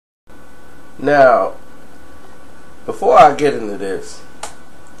Now, before I get into this,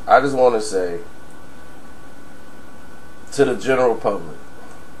 I just want to say to the general public,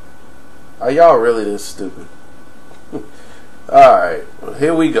 are y'all really this stupid? Alright, well,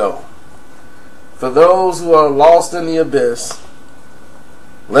 here we go. For those who are lost in the abyss,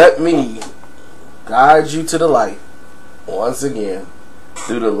 let me guide you to the light once again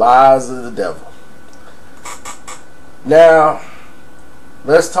through the lies of the devil. Now,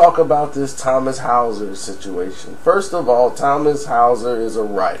 let's talk about this Thomas Hauser situation. First of all, Thomas Hauser is a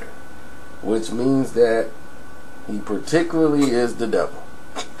writer, which means that he particularly is the devil.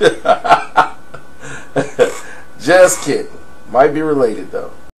 Just kidding. Might be related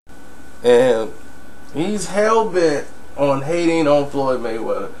though. And he's hell-bent on hating on Floyd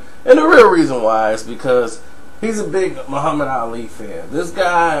Mayweather. And the real reason why is because he's a big Muhammad Ali fan. This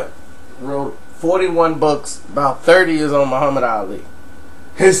guy wrote 41 books, about 30 is on Muhammad Ali.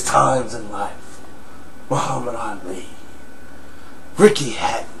 His Times in Life, Muhammad Ali, Ricky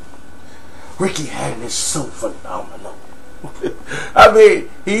Hatton. Ricky Hatton is so phenomenal. I mean,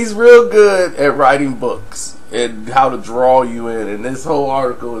 he's real good at writing books and how to draw you in. And this whole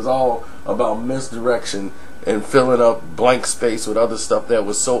article is all about misdirection and filling up blank space with other stuff that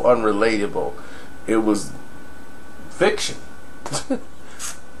was so unrelatable. It was fiction.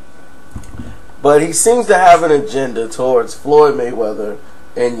 But he seems to have an agenda towards Floyd Mayweather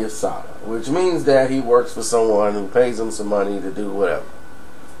and USADA, which means that he works for someone who pays him some money to do whatever.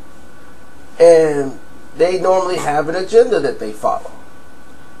 And they normally have an agenda that they follow.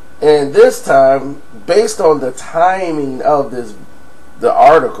 And this time, based on the timing of the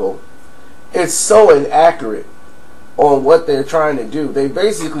article, it's so inaccurate on what they're trying to do. They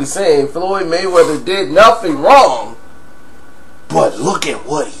basically saying Floyd Mayweather did nothing wrong, but look at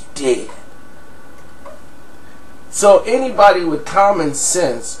what he did. So anybody with common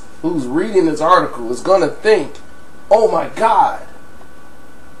sense who's reading this article is going to think, oh my God,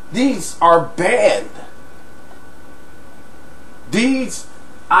 these are banned. These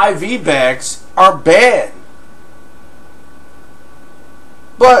IV bags are banned.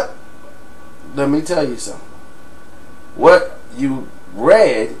 But let me tell you something. What you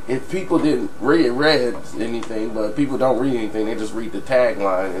read, if people didn't read anything, but people don't read anything, they just read the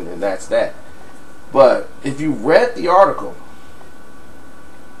tagline and that's that. But if you read the article,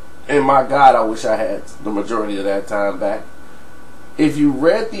 and my God, I wish I had the majority of that time back. If you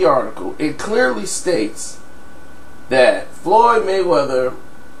read the article, it clearly states that Floyd Mayweather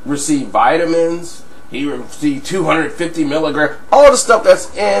received vitamins, he received 250 milligrams, all the stuff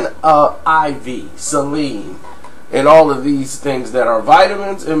that's in IV, saline, and all of these things that are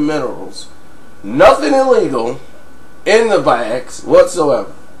vitamins and minerals. Nothing illegal in the bags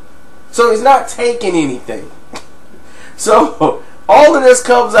whatsoever. So he's not taking anything. So all of this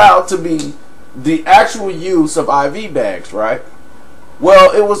comes out to be the actual use of IV bags, right?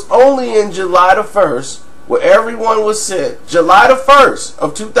 Well, it was only in July the 1st, where everyone was sent, July the 1st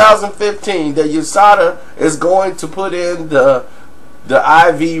of 2015, that USADA is going to put in the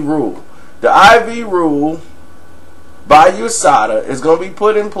IV rule. The IV rule by USADA is going to be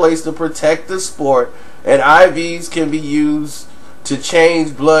put in place to protect the sport, and IVs can be used to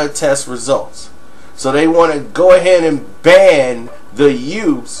change blood test results. So they want to go ahead and ban the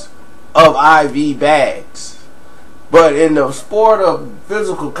use of IV bags. But in the sport of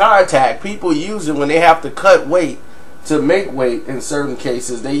physical contact, people use it when they have to cut weight to make weight. In certain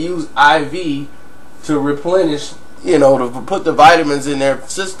cases, they use IV to replenish, to put the vitamins in their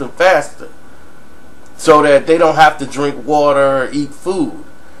system faster, so that they don't have to drink water or eat food.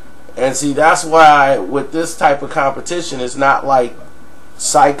 And see, that's why with this type of competition, it's not like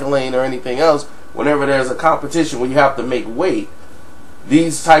cycling or anything else. Whenever there's a competition where you have to make weight,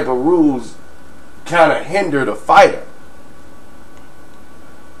 these type of rules kind of hinder the fighter.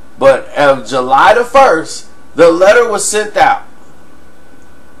 But on July the 1st, the letter was sent out.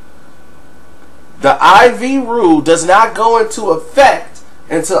 The IV rule does not go into effect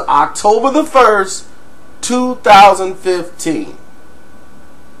until October the 1st, 2015.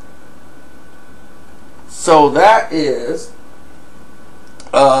 So that is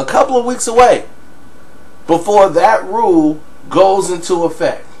a couple of weeks away before that rule goes into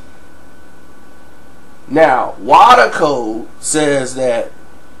effect. Now, Water Code says that,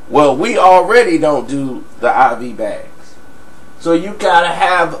 well, we already don't do the IV bags. So you got to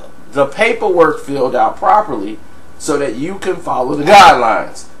have the paperwork filled out properly so that you can follow the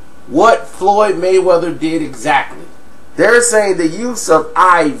guidelines. What Floyd Mayweather did exactly. They're saying the use of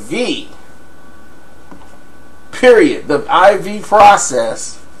IV, period, the IV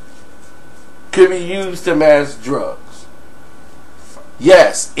process, could be used to manage drugs.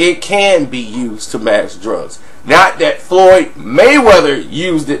 yes, it can be used to mask drugs. Not that Floyd Mayweather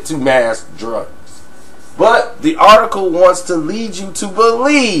used it to mask drugs. But the article wants to lead you to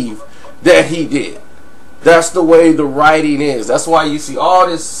believe that he did. That's the way the writing is. That's why you see all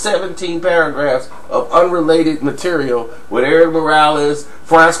this 17 paragraphs of unrelated material with Eric Morales,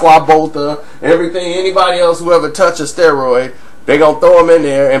 Francois Botha, everything, anybody else who ever touched a steroid, they're going to throw them in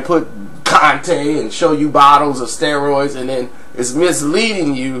there and put Conte and show you bottles of steroids, and then it's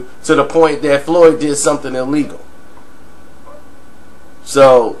misleading you to the point that Floyd did something illegal.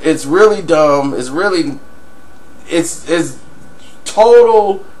 So it's really dumb. It's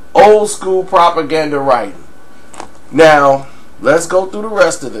total old school propaganda writing. Now, let's go through the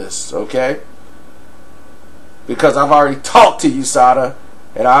rest of this, okay? Because I've already talked to you, Sada,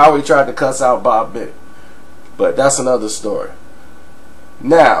 and I already tried to cuss out Bob Bennett. But that's another story.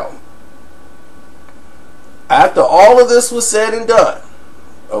 Now, after all of this was said and done,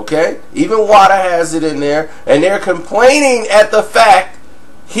 okay, even Wada has it in there, and they're complaining at the fact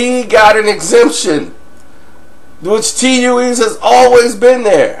he got an exemption, which TUE's has always been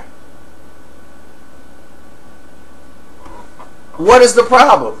there. What is the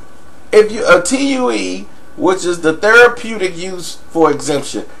problem? If you a TUE, which is the therapeutic use for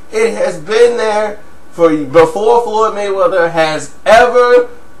exemption, it has been there for before Floyd Mayweather has ever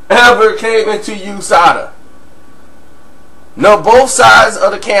came into USADA. No, both sides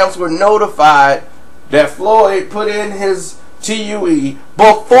of the camps were notified that Floyd put in his TUE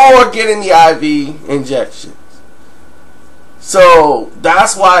before getting the IV injections. So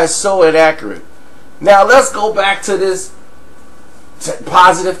that's why it's so inaccurate. Now let's go back to this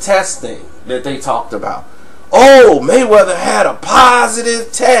positive test thing that they talked about. Oh, Mayweather had a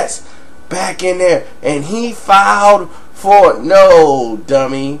positive test back in there and he filed for it. No,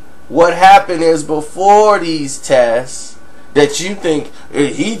 dummy. What happened is before these tests that you think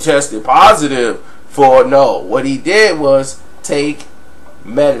he tested positive for, no. What he did was take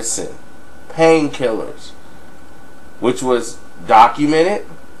medicine, painkillers, which was documented,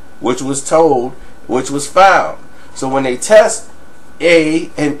 which was told, which was found. So when they test A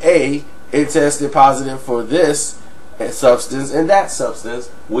and A, it tested positive for this substance and that substance,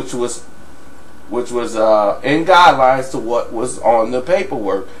 which was in guidelines to what was on the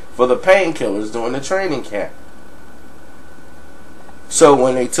paperwork for the painkillers during the training camp. So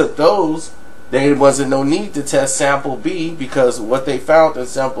when they took those, there wasn't no need to test sample B because what they found in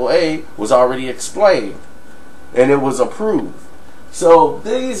sample A was already explained and it was approved. So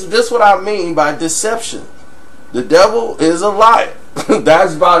this is what I mean by deception. The devil is a liar.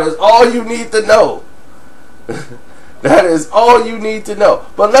 That's about is all you need to know. That is all you need to know.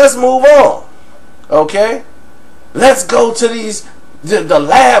 But let's move on. Okay? Let's go to the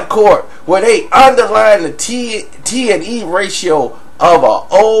lab court where they underline the T and E ratio of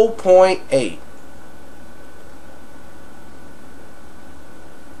a 0.8.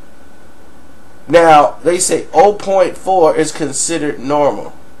 Now, they say 0.4 is considered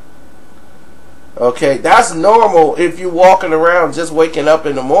normal. Okay, that's normal if you're walking around just waking up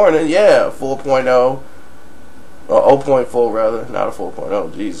in the morning. Yeah, 4.0 or 0.4 rather, not a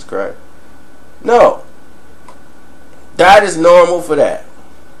 4.0. Jesus Christ. No. That is normal for that.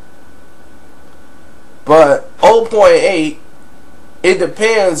 But 0.8, it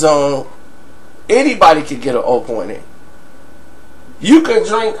depends on, anybody can get an 0.8. You can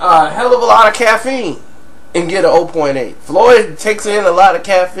drink a hell of a lot of caffeine and get an 0.8. Floyd takes in a lot of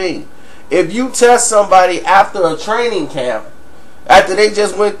caffeine. If you test somebody after a training camp, after they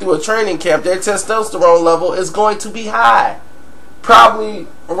just went through a training camp, their testosterone level is going to be high. Probably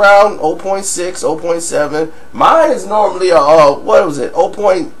around 0.6, 0.7. Mine is normally a, what was it,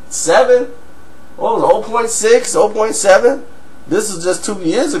 0.7? What was it, 0.6, 0.7? This is just 2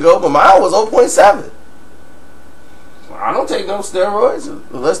 years ago, but mine was 0.7. I don't take no steroids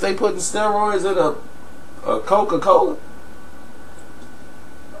unless they putting steroids in a Coca-Cola.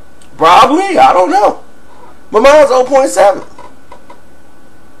 Probably, I don't know. But mine's 0.7.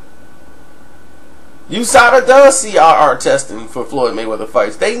 USADA does CRR testing for Floyd Mayweather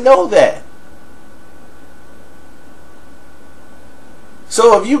fights. They know that.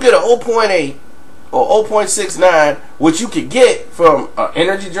 So if you get an 0.8 or 0.69, which you could get from an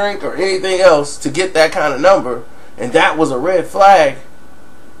energy drink or anything else to get that kind of number, and that was a red flag,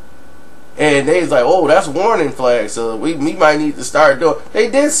 and they was like, oh, that's a warning flag, so we might need to start doing. They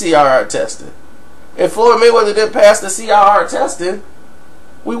did CRR testing. If Floyd Mayweather didn't pass the CRR testing,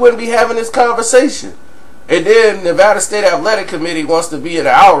 we wouldn't be having this conversation. And then Nevada State Athletic Committee wants to be in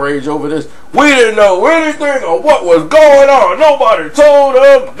an outrage over this. We didn't know anything of what was going on. Nobody told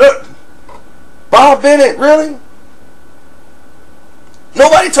us that. Bob Bennett, really?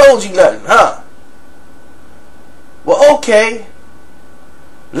 Nobody told you nothing, huh? Well, okay.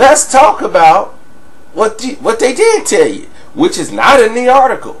 Let's talk about what they did tell you, which is not in the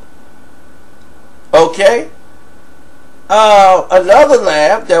article. Okay? Another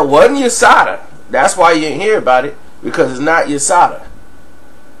lab that wasn't USADA. That's why you didn't hear about it, because it's not USADA.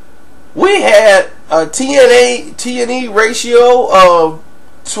 We had a T&E ratio of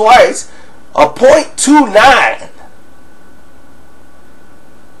twice a 0.29,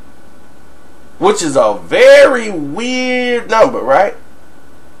 which is a very weird number, right?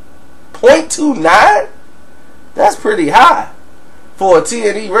 0.29? That's pretty high for a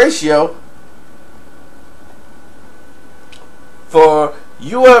T&E ratio. For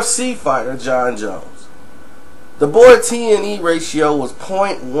UFC fighter John Jones, the boy T&E ratio was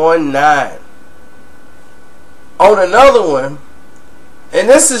 0.19. On another one, and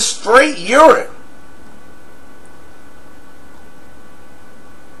this is straight urine,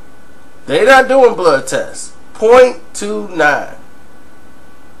 they're not doing blood tests, 0.29.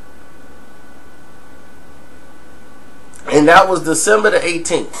 And that was December the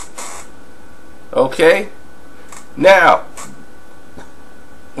 18th. Okay? Now,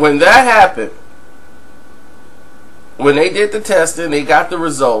 when that happened, when they did the testing, they got the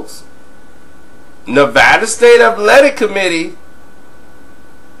results. Nevada State Athletic Committee,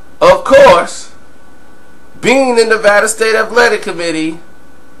 of course, being the Nevada State Athletic Committee,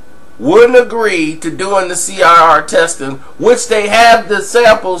 wouldn't agree to doing the CIR testing, which they have the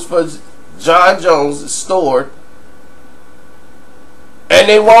samples for John Jones stored, and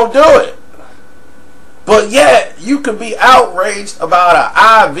they won't do it. But yet, you could be outraged about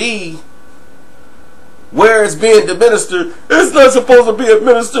an IV where it's being administered. It's not supposed to be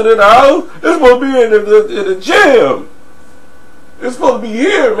administered in the house. It's supposed to be in the gym. It's supposed to be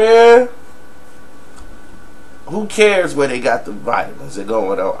here, man. Who cares where they got the vitamins that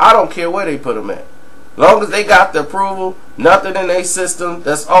going on? I don't care where they put them at. As long as they got the approval, nothing in their system,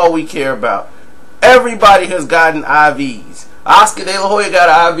 that's all we care about. Everybody has gotten IVs. Oscar De La Hoya got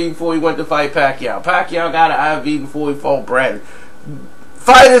an IV before he went to fight Pacquiao. Pacquiao got an IV before he fought Bradley.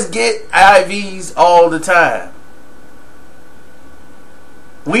 Fighters get IVs all the time.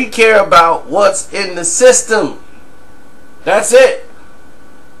 We care about what's in the system. That's it.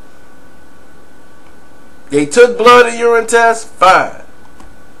 They took blood and urine tests, fine.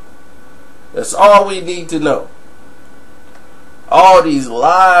 That's all we need to know. All these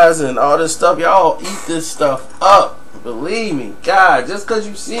lies and all this stuff, y'all eat this stuff up. Believe me, God, just because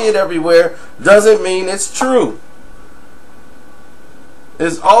you see it everywhere doesn't mean it's true.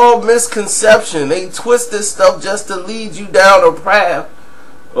 It's all misconception. They twist this stuff just to lead you down a path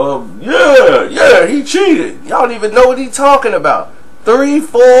of, yeah, he cheated. Y'all don't even know what he's talking about. 3,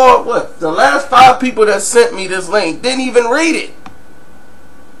 4, what? The last 5 people that sent me this link didn't even read it.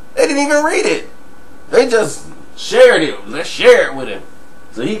 They didn't even read it. They just shared it. Let's share it with him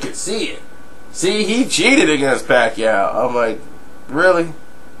so he could see it. See, he cheated against Pacquiao. I'm like, really?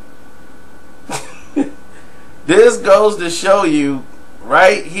 This goes to show you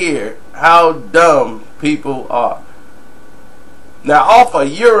right here how dumb people are. Now, off a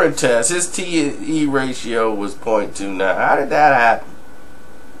urine test, his T&E ratio was 0.29. How did that happen?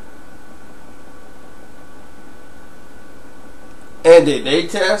 And did they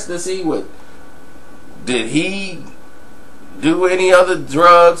test to see what? Did he do any other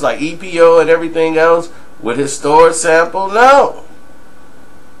drugs like EPO and everything else with his stored sample? No.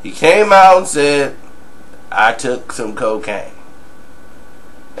 He came out and said, I took some cocaine.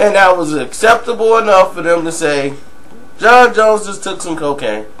 And that was acceptable enough for them to say, John Jones just took some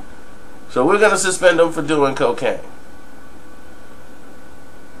cocaine, so we're going to suspend him for doing cocaine.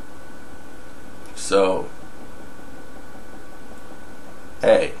 So,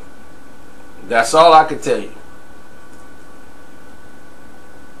 hey, that's all I can tell you.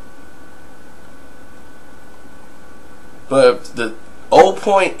 But if the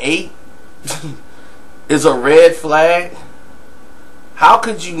 0.8 is a red flag, how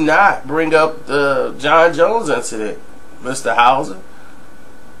could you not bring up the John Jones incident, Mr. Hauser?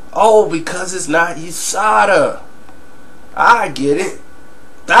 Oh, because it's not USADA. I get it.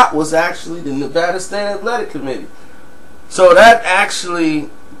 That was actually the Nevada State Athletic Committee. So that actually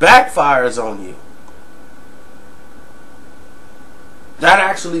backfires on you. That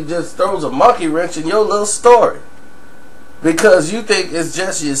actually just throws a monkey wrench in your little story. Because you think it's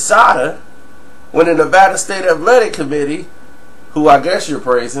just USADA when the Nevada State Athletic Committee, who I guess you're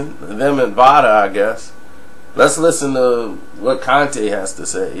praising, them and Vada, I guess. Let's listen to what Conte has to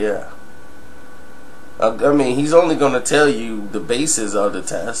say, yeah. I mean, he's only going to tell you the basis of the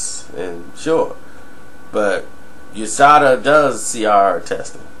test, and sure. But USADA does CRR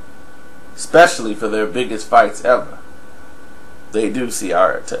testing, especially for their biggest fights ever. They do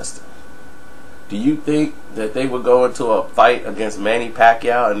CRR testing. Do you think that they would go into a fight against Manny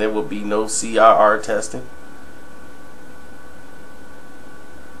Pacquiao and there would be no CRR testing?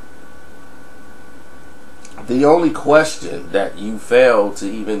 The only question that you fail to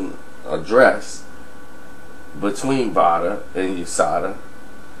even address between VADA and USADA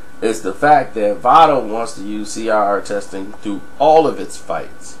is the fact that VADA wants to use CRR testing through all of its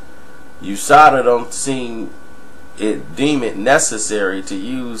fights. USADA don't deem it necessary to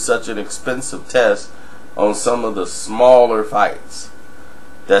use such an expensive test on some of the smaller fights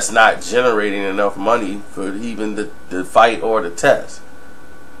that's not generating enough money for even the fight or the test.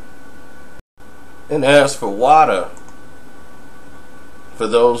 And as for WADA, for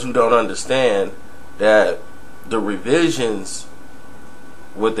those who don't understand, that the revisions,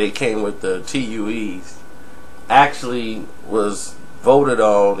 what they came with the TUEs, actually was voted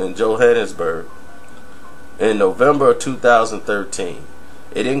on in Johannesburg in November of 2013.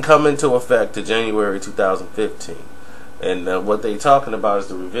 It didn't come into effect to January 2015. And what they're talking about is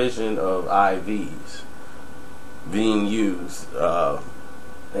the revision of IVs being used.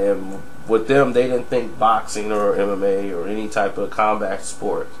 And with them, they didn't think boxing or MMA or any type of combat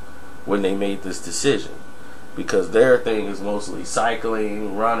sport when they made this decision, because their thing is mostly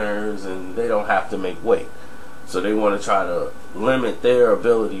cycling, runners, and they don't have to make weight. So they want to try to limit their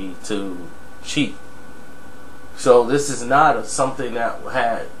ability to cheat. So this is not something that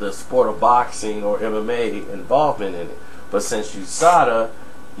had the sport of boxing or MMA involvement in it. But since USADA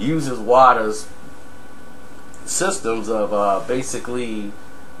uses WADA's systems of basically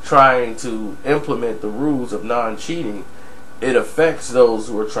trying to implement the rules of non-cheating, it affects those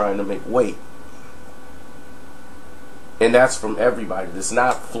who are trying to make weight. And that's from everybody. It's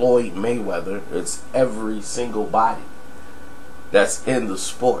not Floyd Mayweather. It's every single body that's in the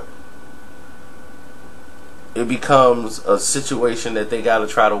sport. It becomes a situation that they got to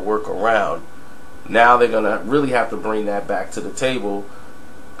try to work around. Now they're going to really have to bring that back to the table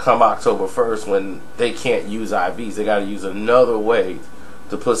come October 1st, when they can't use IVs. They got to use another way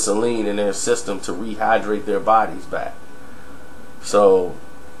to put saline in their system to rehydrate their bodies back. So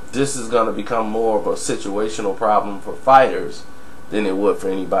this is going to become more of a situational problem for fighters than it would for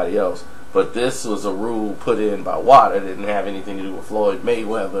anybody else. But this was a rule put in by WADA. It didn't have anything to do with Floyd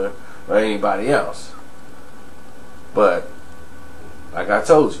Mayweather or anybody else. But like I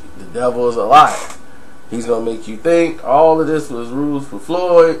told you, the devil is a liar. He's going to make you think all of this was rules for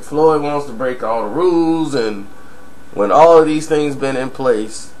Floyd. Floyd wants to break all the rules, and when all of these things been in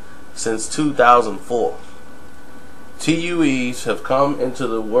place since 2004. TUEs have come into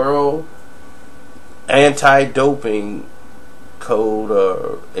the world anti-doping code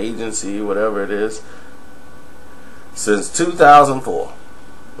or agency, whatever it is, since 2004.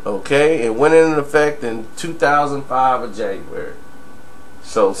 Okay, it went into effect in 2005 of January.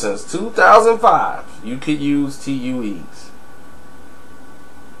 So since 2005, you could use TUEs.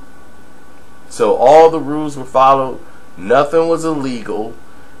 So all the rules were followed. Nothing was illegal.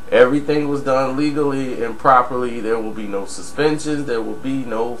 Everything was done legally and properly. There will be no suspensions. There will be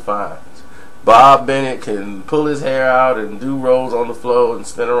no fines. Bob Bennett can pull his hair out and do rolls on the floor and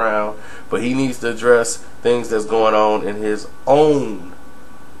spin around, but he needs to address things that's going on in his own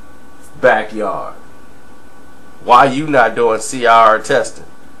backyard. Why you not doing CRR testing?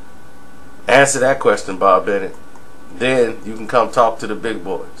 Answer that question, Bob Bennett. Then you can come talk to the big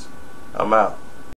boys. I'm out.